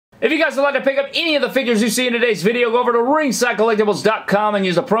If you guys would like to pick up any of the figures you see in today's video, go over to ringsidecollectibles.com and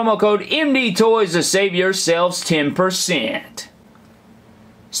use the promo code MDTOYS to save yourselves 10%.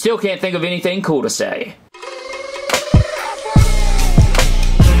 Still can't think of anything cool to say.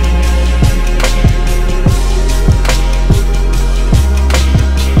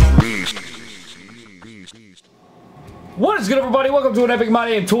 What is good, everybody? Welcome to an Epic My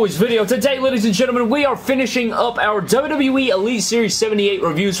Damn Toys video. Today, ladies and gentlemen, we are finishing up our WWE Elite Series 78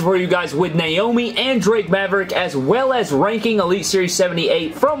 reviews for you guys with Naomi and Drake Maverick, as well as ranking Elite Series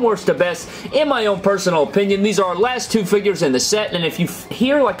 78 from worst to best, in my own personal opinion. These are our last two figures in the set, and if you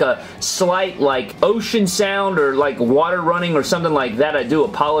hear like a slight like ocean sound or like water running or something like that, I do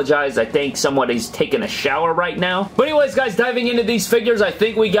apologize. I think somebody's taking a shower right now. But anyways, guys, diving into these figures, I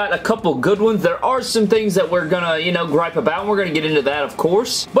think we got a couple good ones. There are some things that we're gonna, you know, gripe about, and we're going to get into that, of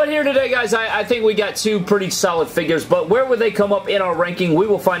course. But here today, guys, I think we got two pretty solid figures, but where would they come up in our ranking? We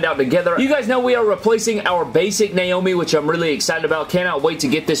will find out together. You guys know we are replacing our basic Naomi, which I'm really excited about. Cannot wait to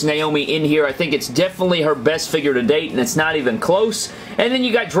get this Naomi in here. I think it's definitely her best figure to date, and it's not even close. And then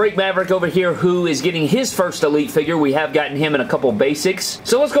you got Drake Maverick over here, who is getting his first Elite figure. We have gotten him in a couple basics.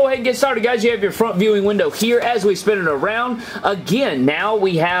 So let's go ahead and get started, guys. You have your front viewing window here as we spin it around. Again, now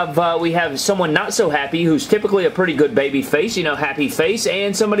we have someone not so happy, who's typically a pretty good baby face, you know, happy face,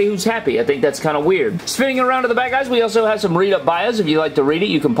 and somebody who's happy. I think that's kind of weird. Spinning around to the back, guys, we also have some read-up bios. If you like to read it,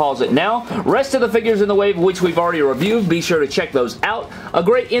 you can pause it now. Rest of the figures in the wave, which we've already reviewed, be sure to check those out. A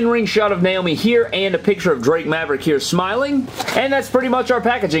great in-ring shot of Naomi here, and a picture of Drake Maverick here smiling. And that's pretty much our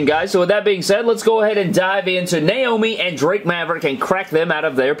packaging, guys. So with that being said, let's go ahead and dive into Naomi and Drake Maverick and crack them out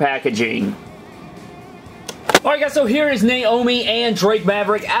of their packaging. Alright, guys, so here is Naomi and Drake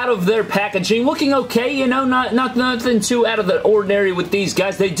Maverick out of their packaging. Looking okay, you know, nothing too out of the ordinary with these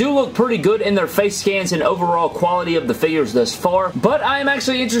guys. They do look pretty good in their face scans and overall quality of the figures thus far, but I am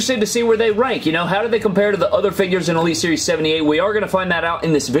actually interested to see where they rank. You know, how do they compare to the other figures in Elite Series 78? We are going to find that out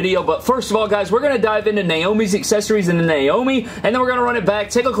in this video, but first of all, guys, we're going to dive into Naomi's accessories and Naomi, and then we're going to run it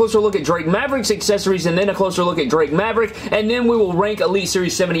back, take a closer look at Drake Maverick's accessories, and then a closer look at Drake Maverick, and then we will rank Elite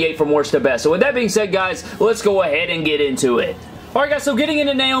Series 78 from worst to best. So with that being said, guys, let's go ahead and get into it. Alright, guys, so getting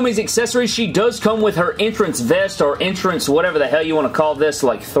into Naomi's accessories, she does come with her entrance vest, or entrance, whatever the hell you want to call this,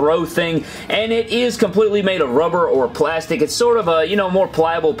 like throw thing, and it is completely made of rubber or plastic. It's sort of a, you know, more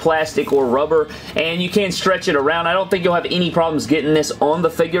pliable plastic or rubber, and you can stretch it around. I don't think you'll have any problems getting this on the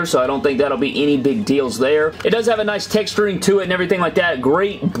figure, so I don't think that'll be any big deals there. It does have a nice texturing to it and everything like that.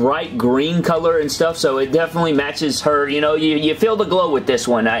 Great bright green color and stuff, so it definitely matches her. You know, you feel the glow with this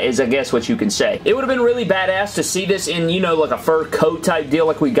one, is I guess what you can say. It would have been really badass to see this in, you know, like a fur coat type deal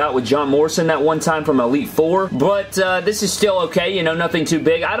like we got with John Morrison that one time from Elite 4, but this is still okay, you know, nothing too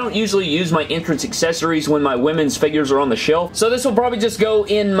big. I don't usually use my entrance accessories when my women's figures are on the shelf, so this will probably just go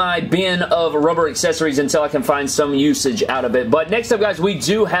in my bin of rubber accessories until I can find some usage out of it. But next up, guys, we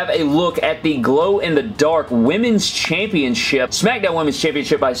do have a look at the glow-in-the-dark Women's Championship, SmackDown Women's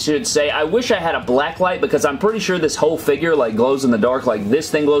Championship, I should say. I wish I had a black light, because I'm pretty sure this whole figure like glows in the dark, like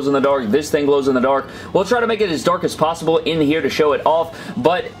this thing glows in the dark, this thing glows in the dark. We'll try to make it as dark as possible in here to show it off,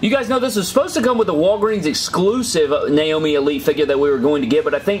 but you guys know this was supposed to come with the Walgreens exclusive Naomi Elite figure that we were going to get,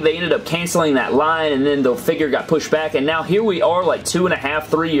 but I think they ended up canceling that line, and then the figure got pushed back, and now here we are like 2.5,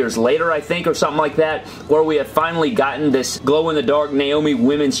 3 years later, I think, or something like that, where we have finally gotten this glow-in-the-dark Naomi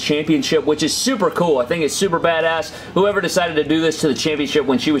Women's Championship, which is super cool. I think it's super badass. Whoever decided to do this to the championship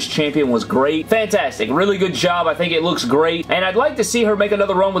when she was champion was great. Fantastic. Really good job. I think it looks great, and I'd like to see her make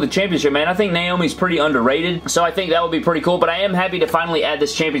another run with the championship, man. I think Naomi's pretty underrated, so I think that would be pretty cool, but I am happy to finally add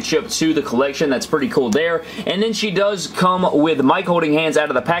this championship to the collection. That's pretty cool there. And then she does come with mic holding hands out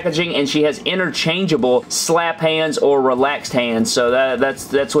of the packaging, and she has interchangeable slap hands or relaxed hands, so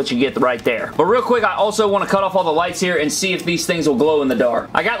that's what you get right there. But real quick, I also want to cut off all the lights here and see if these things will glow in the dark.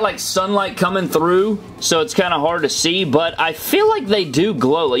 I got like sunlight coming through, so it's kind of hard to see, but I feel like they do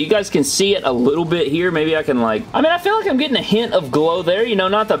glow. Like, you guys can see it a little bit here. Maybe I can like, I mean, I feel like I'm getting a hint of glow there, you know,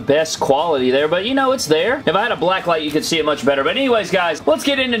 not the best quality there, but you know, it's there. If I had a black light, you could see it much better. But anyways, guys, let's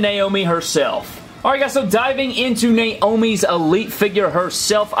get into Naomi herself. Alright guys, so diving into Naomi's Elite figure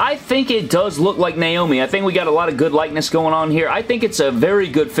herself, I think it does look like Naomi. I think we got a lot of good likeness going on here. I think it's a very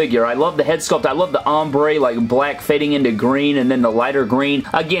good figure. I love the head sculpt. I love the ombre, like black fading into green and then the lighter green.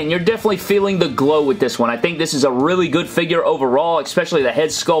 Again, you're definitely feeling the glow with this one. I think this is a really good figure overall, especially the head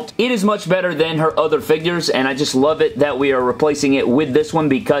sculpt. It is much better than her other figures, and I just love it that we are replacing it with this one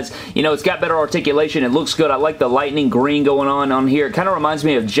because, you know, it's got better articulation. It looks good. I like the lightning green going on here. It kind of reminds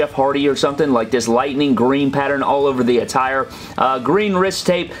me of Jeff Hardy or something, like this lightning green pattern all over the attire. Green wrist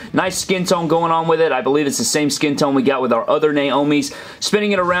tape, nice skin tone going on with it. I believe it's the same skin tone we got with our other Naomis.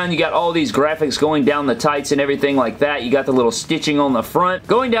 Spinning it around, you got all these graphics going down the tights and everything like that. You got the little stitching on the front.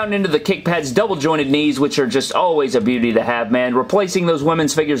 Going down into the kick pads, double jointed knees, which are just always a beauty to have, man. Replacing those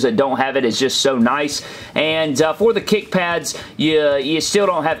women's figures that don't have it is just so nice. And for the kick pads, you still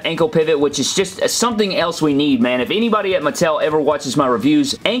don't have ankle pivot, which is just something else we need, man. If anybody at Mattel ever watches my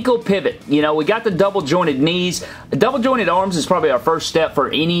reviews, ankle pivot. You know, we got the double jointed knees. Double jointed arms is probably our first step for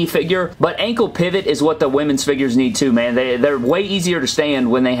any figure, but ankle pivot is what the women's figures need too, man. They're way easier to stand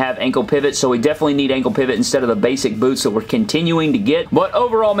when they have ankle pivot, so we definitely need ankle pivot instead of the basic boots that we're continuing to get. But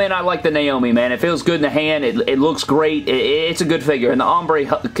overall, man, I like the Naomi, man. It feels good in the hand. It looks great. It's a good figure, and the ombre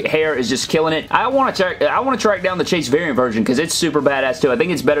hair is just killing it. I want to track down the Chase variant version because it's super badass too. I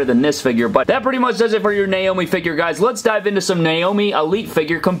think it's better than this figure, but that pretty much does it for your Naomi figure, guys. Let's dive into some Naomi Elite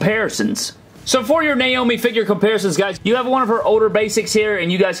figure comparisons. So for your Naomi figure comparisons, guys, you have one of her older basics here,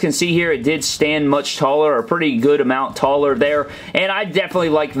 and you guys can see here it did stand much taller, a pretty good amount taller there, and I definitely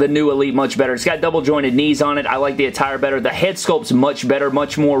like the new Elite much better. It's got double jointed knees on it. I like the attire better. The head sculpt's much better,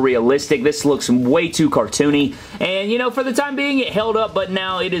 much more realistic. This looks way too cartoony, and you know, for the time being, it held up, but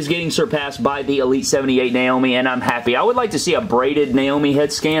now it is getting surpassed by the Elite 78 Naomi, and I'm happy. I would like to see a braided Naomi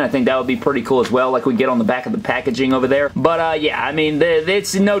head scan. I think that would be pretty cool as well, like we get on the back of the packaging over there. But yeah, I mean,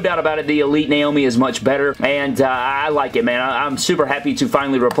 it's no doubt about it, the Elite Naomi is much better, and I like it, man. I'm super happy to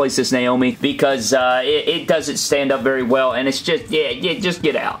finally replace this Naomi because it doesn't stand up very well, and it's just, yeah, just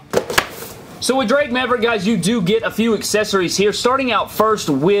get out. So with Drake Maverick, guys, you do get a few accessories here, starting out first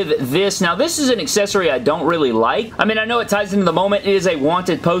with this. Now, this is an accessory I don't really like. I mean, I know it ties into the moment. It is a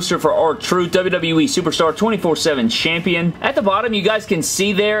wanted poster for R-Truth, WWE Superstar 24/7 Champion. At the bottom, you guys can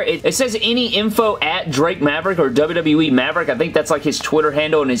see there, it says any info at Drake Maverick or WWE Maverick. I think that's like his Twitter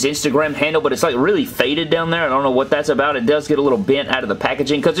handle and his Instagram handle, but it's like really faded down there. I don't know what that's about. It does get a little bent out of the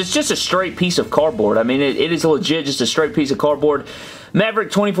packaging because it's just a straight piece of cardboard. I mean, it is legit just a straight piece of cardboard.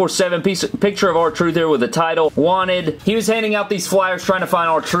 Maverick 24/7, picture of R-Truth there with the title, wanted. He was handing out these flyers trying to find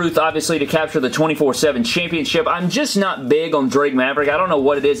R-Truth, obviously, to capture the 24/7 championship. I'm just not big on Drake Maverick. I don't know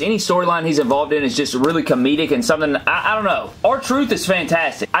what it is. Any storyline he's involved in is just really comedic and something, I don't know. R-Truth is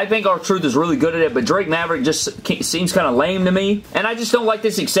fantastic. I think R-Truth is really good at it, but Drake Maverick just seems kind of lame to me. And I just don't like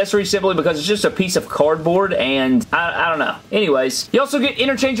this accessory simply because it's just a piece of cardboard, and I don't know. Anyways, you also get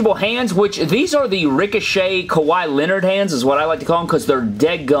interchangeable hands, which these are the Ricochet Kawhi Leonard hands, is what I like to call them, because they're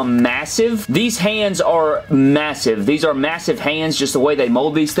deadgum massive. These hands are massive. These are massive hands, just the way they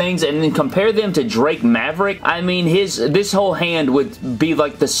mold these things, and then compare them to Drake Maverick. I mean, this whole hand would be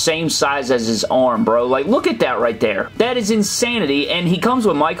like the same size as his arm, bro. Like, look at that right there. That is insanity, and he comes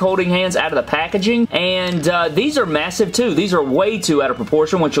with mic holding hands out of the packaging, and these are massive too. These are way too out of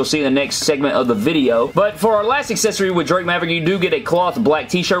proportion, which you'll see in the next segment of the video. But for our last accessory with Drake Maverick, you do get a cloth black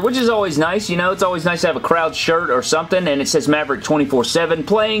t-shirt, which is always nice. You know, it's always nice to have a crowd shirt or something, and it says Maverick 24/7,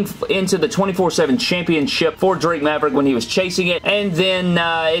 playing into the 24/7 championship for Drake Maverick when he was chasing it, and then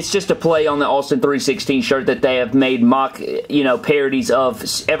it's just a play on the Austin 316 shirt that they have made mock, you know, parodies of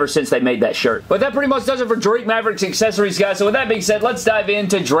ever since they made that shirt. But that pretty much does it for Drake Maverick's accessories, guys. So with that being said, let's dive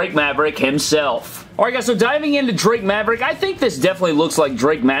into Drake Maverick himself. Alright guys, so diving into Drake Maverick, I think this definitely looks like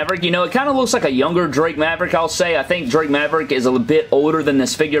Drake Maverick. You know, it kind of looks like a younger Drake Maverick, I'll say. I think Drake Maverick is a bit older than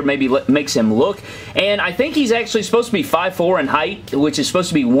this figure maybe makes him look. And I think he's actually supposed to be 5'4" in height, which is supposed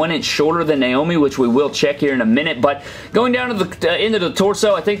to be 1 inch shorter than Naomi, which we will check here in a minute. But going down to the into the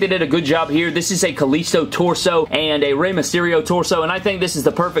torso, I think they did a good job here. This is a Kalisto torso and a Rey Mysterio torso, and I think this is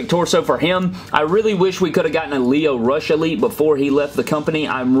the perfect torso for him. I really wish we could have gotten a Lio Rush Elite before he left the company.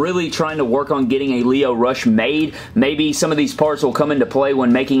 I'm really trying to work on getting a Lio Rush made. Maybe some of these parts will come into play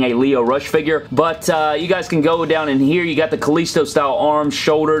when making a Lio Rush figure, but you guys can go down in here. You got the Kalisto style arms,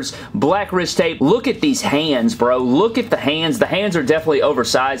 shoulders, black wrist tape. Look at these hands, bro. Look at the hands. The hands are definitely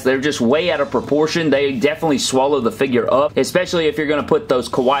oversized. They're just way out of proportion. They definitely swallow the figure up, especially if you're going to put those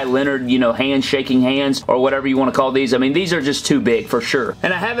Kawhi Leonard, you know, hand-shaking hands or whatever you want to call these. I mean, these are just too big for sure.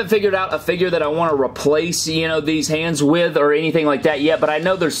 And I haven't figured out a figure that I want to replace, you know, these hands with or anything like that yet, but I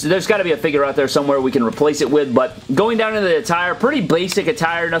know there's got to be a figure out there somewhere we can replace it with. But going down into the attire, pretty basic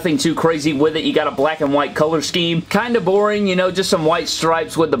attire, nothing too crazy with it. You got a black and white color scheme, kind of boring, you know, just some white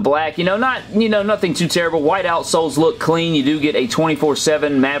stripes with the black, you know, nothing too terrible. White outsoles look clean. You do get a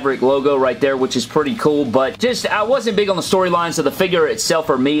 24/7 Maverick logo right there, which is pretty cool, but just I wasn't big on the storyline, so the figure itself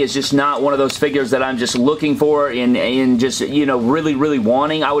for me is just not one of those figures that I'm just looking for and just, you know, really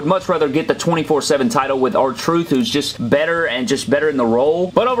wanting. I would much rather get the 24/7 title with R-Truth, who's just better and just better in the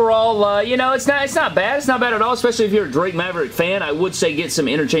role. But overall, you know, it's not bad. It's not bad at all, especially if you're a Drake Maverick fan. I would say get some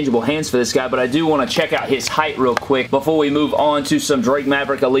interchangeable hands for this guy, but I do want to check out his height real quick before we move on to some Drake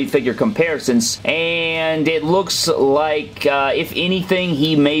Maverick Elite figure comparisons. And it looks like, if anything,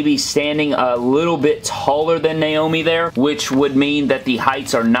 he may be standing a little bit taller than Naomi there, which would mean that the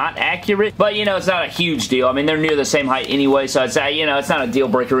heights are not accurate. But, you know, it's not a huge deal. I mean, they're near the same height anyway, so it's, you know, it's not a deal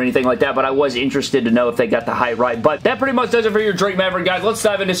breaker or anything like that, but I was interested to know if they got the height right. But that pretty much does it for your Drake Maverick, guys. Let's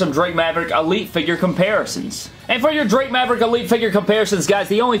dive into some Drake Maverick Elite figure comparisons. And for your Drake Maverick Elite figure comparisons, guys,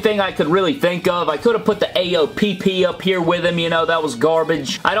 the only thing I could really think of, I could have put the AOPP up here with him, you know, that was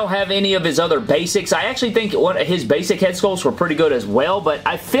garbage. I don't have any of his other basics. I actually think his basic head sculpts were pretty good as well, but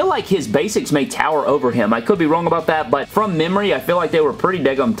I feel like his basics may tower over him. I could be wrong about that, but from memory, I feel like they were pretty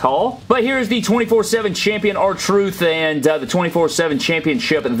daggum tall. But here's the 24/7 champion R-Truth and the 24/7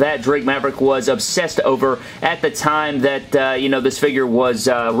 championship that Drake Maverick was obsessed over at the time that, you know, this figure was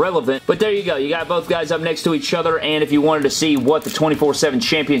relevant. But there you go. You got both guys up next to each other, and if you wanted to see what the 24/7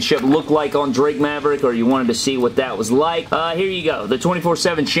 championship looked like on Drake Maverick, or you wanted to see what that was like, here you go. The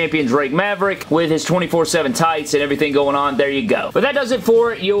 24/7 champion Drake Maverick with his 24/7 tights and everything going on. There you go. But that does it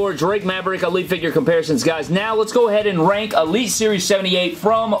for your Drake Maverick Elite figure comparisons, guys. Now let's go ahead and rank Elite Series 78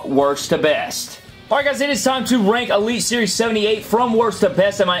 from worst to best. Alright guys, it is time to rank Elite Series 78 from worst to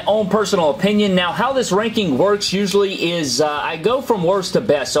best in my own personal opinion. Now, how this ranking works usually is I go from worst to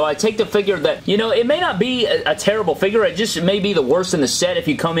best. So I take the figure that, you know, it may not be a terrible figure. It just may be the worst in the set if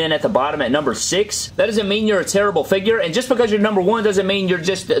you come in at the bottom at number 6. That doesn't mean you're a terrible figure. And just because you're number 1 doesn't mean you're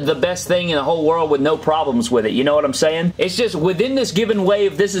just the best thing in the whole world with no problems with it. You know what I'm saying? It's just within this given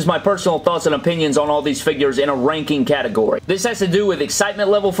wave, this is my personal thoughts and opinions on all these figures in a ranking category. This has to do with excitement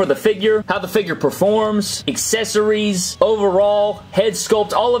level for the figure, how the figure performs, accessories, overall, head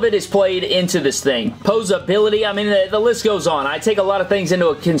sculpt, all of it is played into this thing. Posability, I mean, the list goes on. I take a lot of things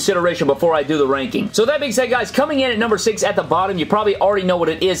into consideration before I do the ranking. So that being said, guys, coming in at number 6 at the bottom, you probably already know what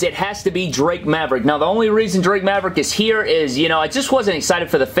it is. It has to be Drake Maverick. Now, the only reason Drake Maverick is here is, you know, I just wasn't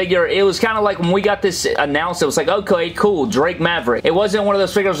excited for the figure. It was kind of like when we got this announced, it was like, okay, cool, Drake Maverick. It wasn't one of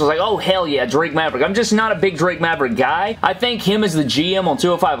those figures that was like, oh, hell yeah, Drake Maverick. I'm just not a big Drake Maverick guy. I think him as the GM on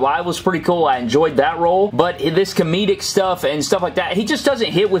 205 Live was pretty cool. I enjoyed that role. But this comedic stuff and stuff like that, he just doesn't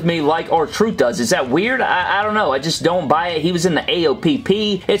hit with me like R-Truth does. Is that weird? I don't know. I just don't buy it. He was in the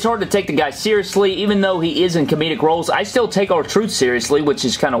AOPP. It's hard to take the guy seriously. Even though he is in comedic roles, I still take R-Truth seriously, which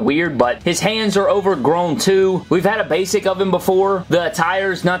is kind of weird, but his hands are overgrown too. We've had a basic of him before. The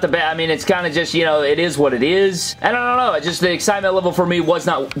attire's not the best. I mean, it's kind of just, you know, it is what it is. And I don't know. Just the excitement level for me was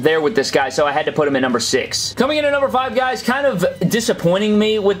not there with this guy, so I had to put him in number 6. Coming in at number 5, guys, kind of disappointing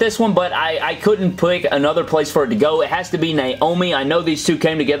me with this one, but I couldn't pick another place for it to go. It has to be Naomi. I know these two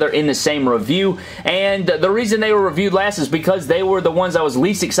came together in the same review, and the reason they were reviewed last is because they were the ones I was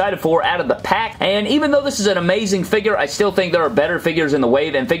least excited for out of the pack. And even though this is an amazing figure, I still think there are better figures in the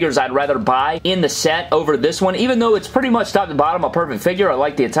wave and figures I'd rather buy in the set over this one. Even though it's pretty much top to bottom a perfect figure, I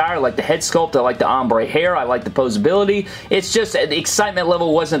like the attire, I like the head sculpt, I like the ombre hair, I like the posability. It's just the excitement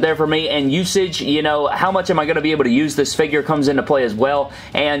level wasn't there for me, and usage, you know, how much am I going to be able to use this figure comes into play as well,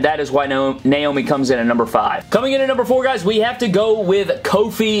 and that is why Naomi comes in at number 5. Coming in at number 4, guys, we have to go with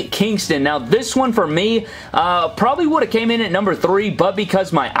Kofi Kingston. Now, this one for me probably would have came in at number 3, but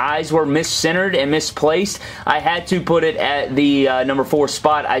because my eyes were miscentered and misplaced, I had to put it at the number 4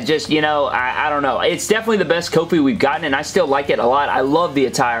 spot. I just, you know, I don't know. It's definitely the best Kofi we've gotten, and I still like it a lot. I love the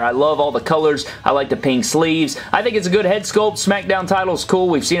attire. I love all the colors. I like the pink sleeves. I think it's a good head sculpt. SmackDown title's cool.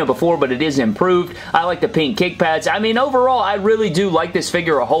 We've seen it before, but it is improved. I like the pink kick pads. I mean, overall, I really do like this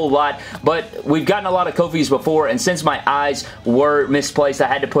figure a whole lot, but we've gotten a lot of Kofis before, and since my eyes were misplaced, I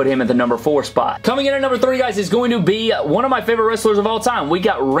had to put him at the number 4 spot. Coming in at number 3, guys, is going to be one of my favorite wrestlers of all time. We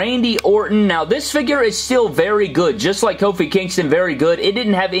got Randy Orton. Now, this figure is still very good, just like Kofi Kingston, very good. It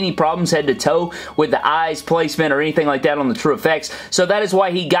didn't have any problems head to toe with the eyes placement or anything like that on the True Effects, so that is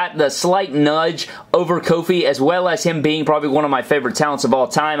why he got the slight nudge over Kofi, as well as him being probably one of my favorite talents of all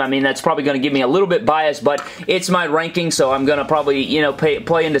time. I mean, that's probably going to give me a little bit biased, but it's my ranking, so I'm going to probably, you know,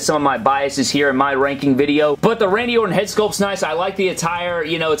 play into some of my biases choices here in my ranking video. But the Randy Orton head sculpt's nice. I like the attire.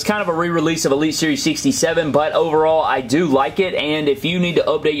 You know, it's kind of a re-release of Elite Series 67, but overall, I do like it. And if you need to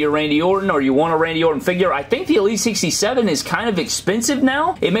update your Randy Orton or you want a Randy Orton figure, I think the Elite 67 is kind of expensive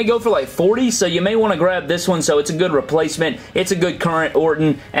now. It may go for like $40, so you may want to grab this one. So it's a good replacement. It's a good current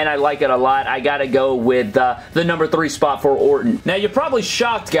Orton, and I like it a lot. I gotta go with the number 3 spot for Orton. Now, you're probably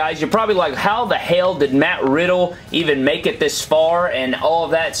shocked, guys. You're probably like, how the hell did Matt Riddle even make it this far and all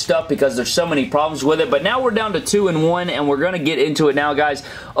of that stuff, because there's so many problems with it. But now we're down to 2 and 1, and we're going to get into it now, guys.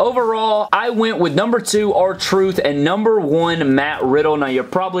 Overall, I went with number 2, R-Truth, and number 1, Matt Riddle. Now, you're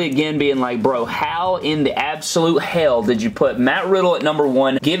probably again being like, bro, how in the absolute hell did you put Matt Riddle at number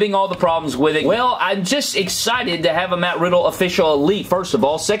 1, giving all the problems with it? Well, I'm just excited to have a Matt Riddle official Elite, first of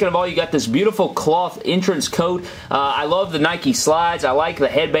all. Second of all, you got this beautiful cloth entrance coat. I love the Nike slides. I like the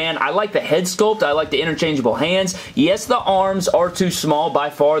headband. I like the head sculpt. I like the interchangeable hands. Yes, the arms are too small. By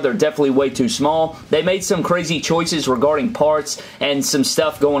far, they're definitely way too small. They made some crazy choices regarding parts and some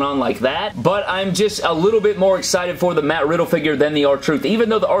stuff going on like that, but I'm just a little bit more excited for the Matt Riddle figure than the R-Truth. Even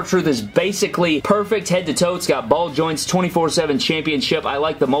though the R-Truth is basically perfect head to toe, it's got ball joints, 24/7 championship. I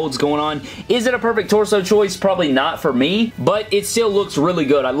like the molds going on. Is it a perfect torso choice? Probably not for me, but it still looks really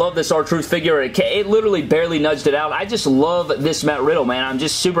good. I love this R-Truth figure. It literally barely nudged it out. I just love this Matt Riddle, man. I'm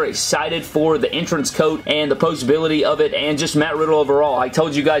just super excited for the entrance coat and the posability of it, and just Matt Riddle overall. I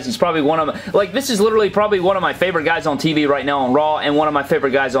told you guys he's probably one of my, like, this is literally probably one of my favorite guys on TV right now on Raw, and one of my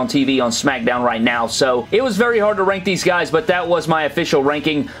favorite guys on TV on SmackDown right now. So it was very hard to rank these guys, but that was my official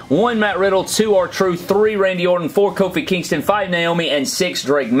ranking. 1 Matt Riddle, 2 R-Truth, 3 Randy Orton, 4 Kofi Kingston, 5 Naomi, and 6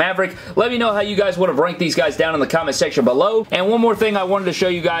 Drake Maverick. Let me know how you guys would have ranked these guys down in the comment section below. And one more thing I wanted to show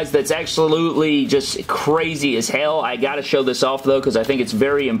you guys that's absolutely just crazy as hell. I gotta show this off though, because I think it's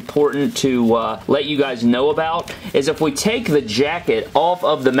very important to let you guys know about, is if we take the jacket off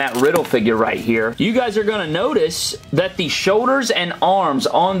of the Matt Riddle figure right here, you guys are going to notice that the shoulders and arms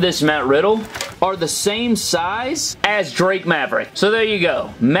on this Matt Riddle are the same size as Drake Maverick. So there you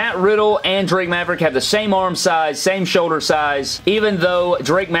go. Matt Riddle and Drake Maverick have the same arm size, same shoulder size, even though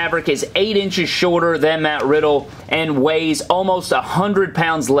Drake Maverick is 8 inches shorter than Matt Riddle and weighs almost 100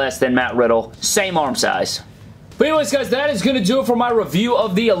 pounds less than Matt Riddle. Same arm size. But anyways, guys, that is going to do it for my review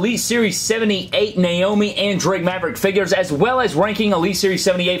of the Elite Series 78 Naomi and Drake Maverick figures, as well as ranking Elite Series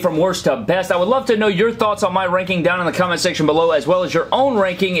 78 from worst to best. I would love to know your thoughts on my ranking down in the comment section below, as well as your own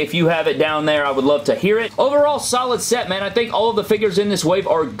ranking if you have it down there. I would love to hear it. Overall, solid set, man. I think all of the figures in this wave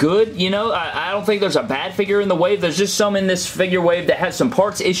are good. You know, I don't think there's a bad figure in the wave. There's just some in this figure wave that has some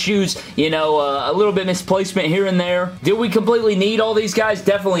parts issues, you know, a little bit misplacement here and there. Did we completely need all these guys?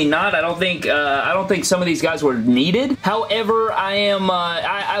 Definitely not. I don't think some of these guys were needed. However,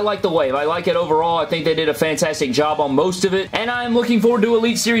 I like the wave. I like it overall. I think they did a fantastic job on most of it, and I'm looking forward to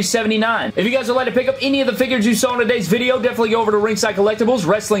Elite Series 79. If you guys would like to pick up any of the figures you saw in today's video, definitely go over to Ringside Collectibles,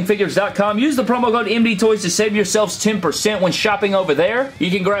 WrestlingFigures.com. Use the promo code MDToys to save yourselves 10% when shopping over there.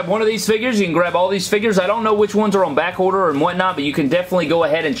 You can grab one of these figures. You can grab all these figures. I don't know which ones are on back order and whatnot, but you can definitely go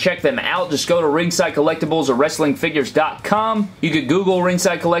ahead and check them out. Just go to Ringside Collectibles or WrestlingFigures.com. You could Google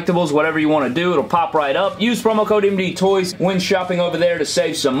Ringside Collectibles, whatever you want to do. It'll pop right up. Use promo code MDToys when shopping over there to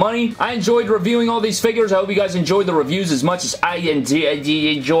save some money. I enjoyed reviewing all these figures. I hope you guys enjoyed the reviews as much as I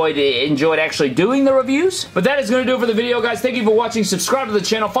enjoyed actually doing the reviews. But that is going to do it for the video, guys. Thank you for watching. Subscribe to the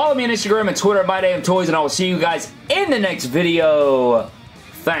channel. Follow me on Instagram and Twitter at MyDamnToys, and I will see you guys in the next video.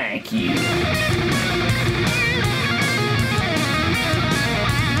 Thank you.